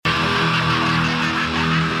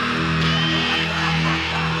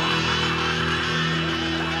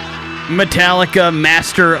Metallica,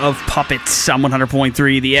 Master of Puppets on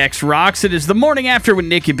 100.3 The X Rocks. It is the morning after with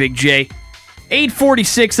Nick and Big J.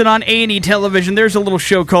 8:46 and on A&E television, there's a little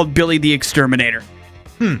show called Billy the Exterminator.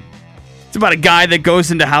 It's about a guy that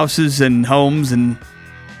goes into houses and homes and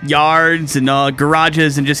yards and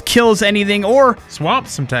garages and just kills anything or...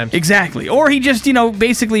 swamps sometimes. Exactly. Or he just,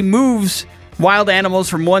 basically moves wild animals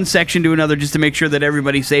from one section to another just to make sure that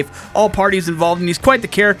everybody's safe. All parties involved, and he's quite the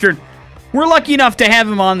character. We're lucky enough to have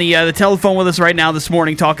him on the telephone with us right now this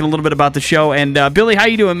morning, talking a little bit about the show. And Billy, how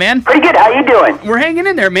you doing, man? Pretty good. How you doing? We're hanging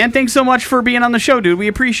in there, man. Thanks so much for being on the show, dude. We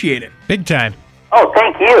appreciate it. Big time. Oh,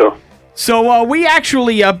 thank you. So we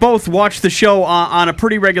actually both watch the show on a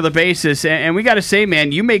pretty regular basis, and we got to say,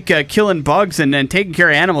 man, you make killing bugs and taking care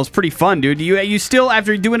of animals pretty fun, dude. You still,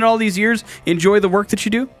 after doing it all these years, enjoy the work that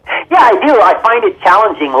you do? Yeah, I do. I find it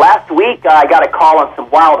challenging. Last week, I got a call on some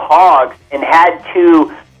wild hogs and had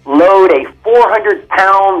to load a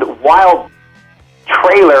 400-pound wild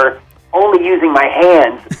trailer only using my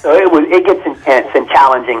hands. So it gets intense and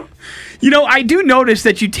challenging. I do notice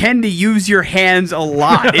that you tend to use your hands a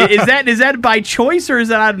lot. Is that by choice or is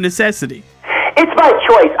that out of necessity? It's by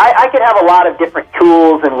choice. I could have a lot of different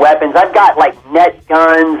tools and weapons. I've got net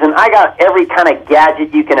guns and I got every kind of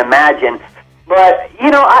gadget you can imagine. But,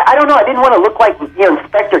 I don't know. I didn't want to look like,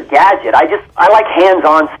 Inspector Gadget. I like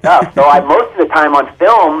hands-on stuff. So most of the time on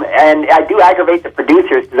film, and I do aggravate the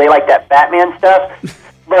producers because they like that Batman stuff.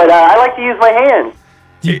 But I like to use my hands.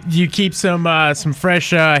 Do you keep some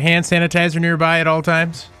fresh hand sanitizer nearby at all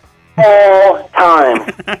times? All time.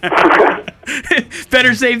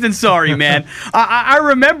 Better safe than sorry, man. I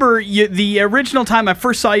remember the original time I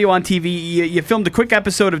first saw you on TV, you filmed a quick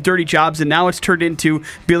episode of Dirty Jobs, and now it's turned into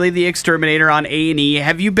Billy the Exterminator on A&E.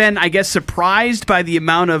 Have you been, I guess, surprised by the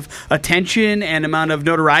amount of attention and amount of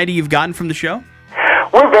notoriety you've gotten from the show?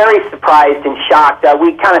 We're very surprised and shocked.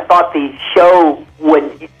 We kind of thought the show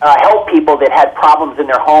would help people that had problems in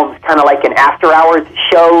their homes, kind of like an after-hours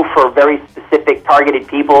show for very specific targeted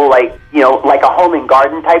people, like a home and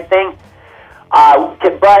garden type thing.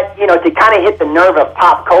 To kind of hit the nerve of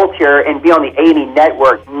pop culture and be on the A&E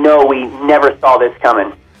network, no, we never saw this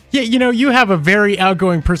coming. Yeah, you have a very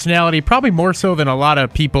outgoing personality, probably more so than a lot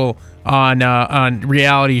of people on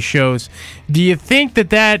reality shows. Do you think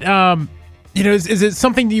that is it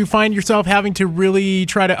something that you find yourself having to really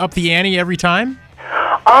try to up the ante every time?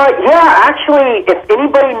 Yeah, actually, if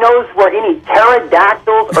anybody knows where any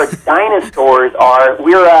pterodactyls or dinosaurs are,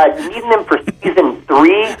 we're needing them for season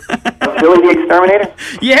 3 of Billy the Exterminator.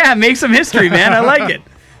 Yeah, make some history, man. I like it.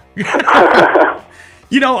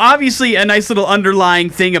 Obviously, a nice little underlying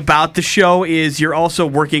thing about the show is you're also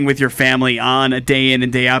working with your family on a day in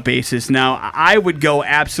and day out basis. Now, I would go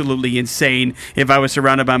absolutely insane if I was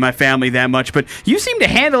surrounded by my family that much, but you seem to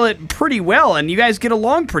handle it pretty well, and you guys get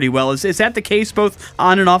along pretty well. Is that the case both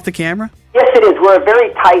on and off the camera? Yes, it is. We're a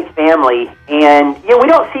very tight family, and we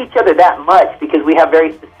don't see each other that much because we have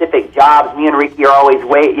very specific jobs. Me and Ricky are always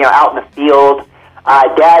out in the field.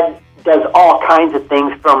 Dad does all kinds of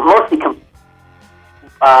things from mostly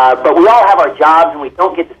but we all have our jobs, and we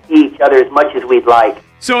don't get to see each other as much as we'd like.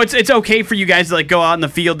 So it's okay for you guys to go out in the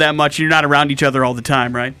field that much, and you're not around each other all the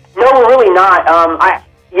time, right? No, we're really not.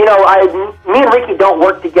 Me and Ricky don't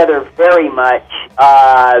work together very much.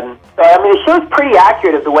 The show's pretty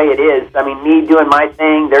accurate of the way it is. Me doing my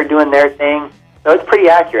thing, they're doing their thing, so it's pretty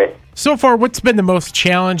accurate. So far, what's been the most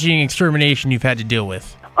challenging extermination you've had to deal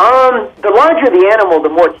with? The larger the animal, the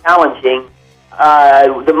more challenging.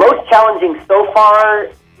 The most challenging so far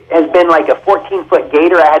has been a 14-foot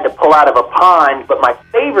gator I had to pull out of a pond, but my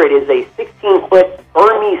favorite is a 16-foot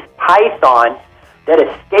Burmese python that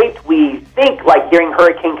escaped, we think, during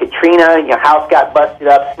Hurricane Katrina. House got busted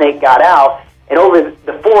up, snake got out, and over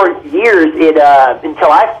the 4 years,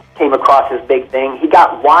 until I came across this big thing, he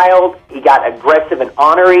got wild, he got aggressive and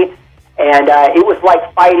ornery, and it was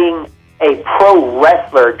like fighting a pro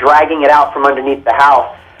wrestler, dragging it out from underneath the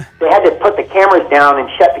house. They had to put the cameras down and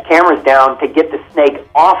shut the cameras down to get the snake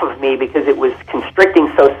off of me because it was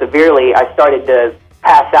constricting so severely I started to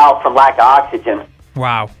pass out from lack of oxygen.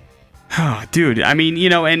 Wow. Oh, dude,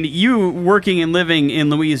 and you working and living in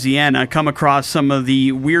Louisiana come across some of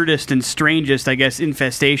the weirdest and strangest, I guess,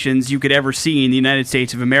 infestations you could ever see in the United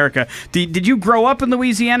States of America. Did you grow up in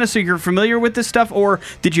Louisiana so you're familiar with this stuff, or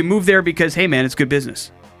did you move there because, hey, man, it's good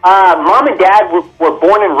business? Mom and Dad were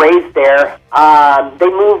born and raised there. They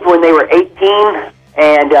moved when they were 18,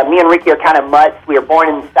 and me and Ricky are kind of mutts. We were born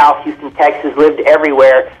in South Houston, Texas, lived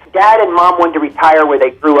everywhere. Dad and Mom wanted to retire where they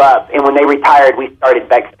grew up, and when they retired, we started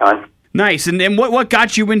Vexcon. Nice. And what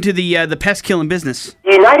got you into the pest killing business?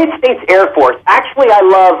 The United States Air Force. Actually, I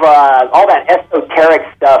love all that esoteric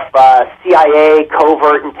stuff, CIA,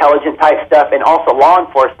 covert intelligence type stuff, and also law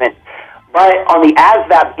enforcement. But on the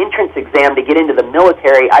ASVAB entrance exam to get into the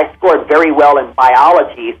military, I scored very well in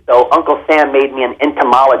biology, so Uncle Sam made me an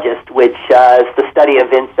entomologist, which is the study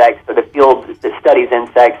of insects, or the field that studies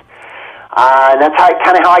insects. And that's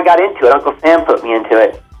kind of how I got into it. Uncle Sam put me into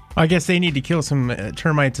it. I guess they need to kill some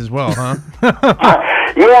termites as well, huh?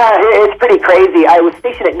 Yeah, it's pretty crazy. I was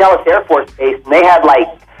stationed at Nellis Air Force Base, and they had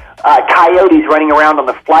coyotes running around on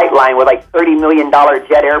the flight line with $30 million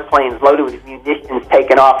jet airplanes loaded with munitions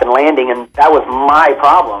taking off and landing, and that was my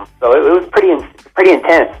problem. So it was pretty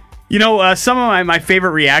intense. You know, some of my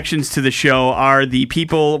favorite reactions to the show are the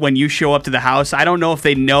people when you show up to the house. I don't know if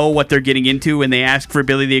they know what they're getting into when they ask for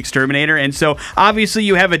Billy the Exterminator. And so obviously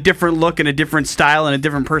you have a different look and a different style and a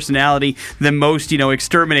different personality than most,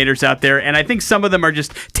 exterminators out there. And I think some of them are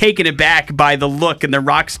just taken aback by the look and the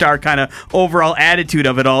rock star kind of overall attitude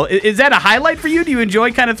of it all. Is that a highlight for you? Do you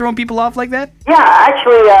enjoy kind of throwing people off like that? Yeah,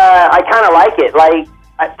 actually, I kind of like it.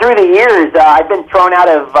 Through the years, I've been thrown out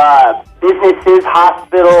of businesses,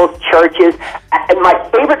 hospitals, churches. And my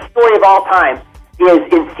favorite story of all time is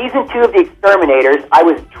in season 2 of The Exterminators, I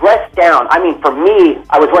was dressed down. I mean, for me,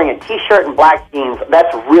 I was wearing a T-shirt and black jeans.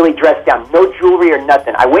 That's really dressed down. No jewelry or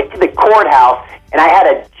nothing. I went to the courthouse, and I had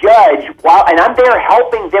a judge, and I'm there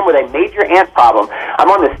helping them with a major ant problem.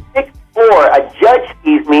 I'm on the 6th floor. A judge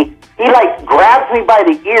sees me. He, grabs me by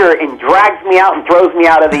the ear and drags me out and throws me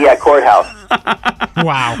out of the courthouse.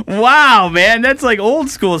 Wow. Wow, man. That's old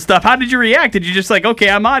school stuff. How did you react? Did you just okay,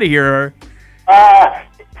 I'm out of here?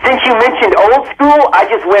 Since you mentioned old school, I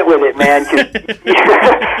just went with it, man. I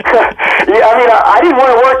didn't want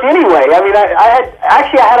to work anyway. I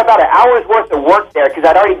had about an hour's worth of work there because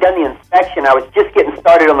I'd already done the inspection. I was just getting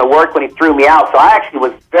started on the work when he threw me out, so I actually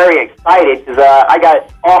was very excited because I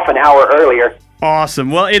got off an hour earlier. Awesome.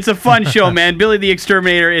 Well, it's a fun show, man. Billy the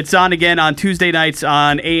Exterminator. It's on again on Tuesday nights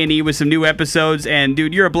on A&E with some new episodes. And,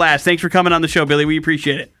 dude, you're a blast. Thanks for coming on the show, Billy. We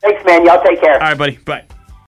appreciate it. Thanks, man. Y'all take care. All right, buddy. Bye.